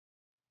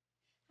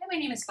my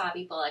name is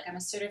Bobbi Bullock. I'm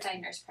a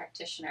certified nurse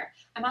practitioner.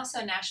 I'm also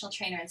a national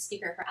trainer and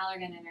speaker for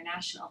Allergan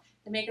International,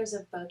 the makers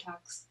of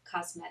Botox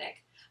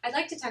Cosmetic. I'd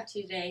like to talk to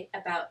you today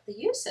about the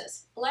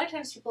uses. A lot of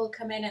times people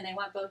come in and they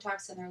want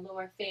Botox in their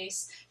lower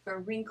face for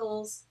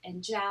wrinkles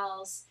and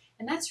jowls,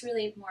 and that's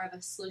really more of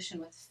a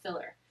solution with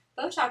filler.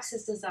 Botox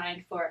is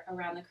designed for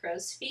around the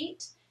crow's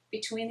feet,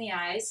 between the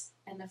eyes,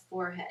 and the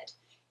forehead.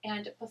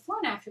 And before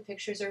and after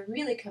pictures are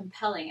really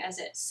compelling as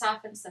it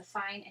softens the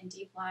fine and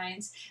deep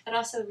lines. It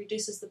also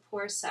reduces the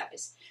pore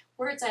size.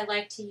 Words I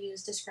like to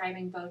use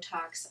describing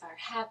Botox are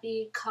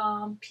happy,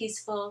 calm,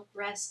 peaceful,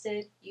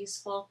 rested,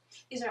 useful.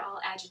 These are all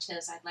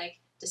adjectives I'd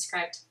like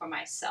described for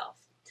myself.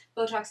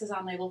 Botox is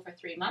on label for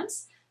 3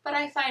 months, but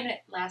I find it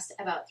lasts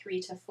about 3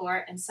 to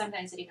 4, and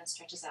sometimes it even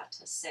stretches out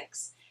to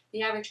 6.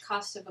 The average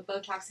cost of a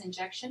Botox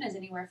injection is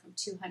anywhere from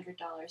 $200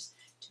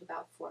 to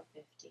about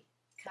 $450.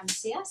 Come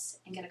see us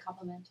and get a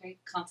complimentary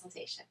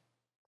consultation.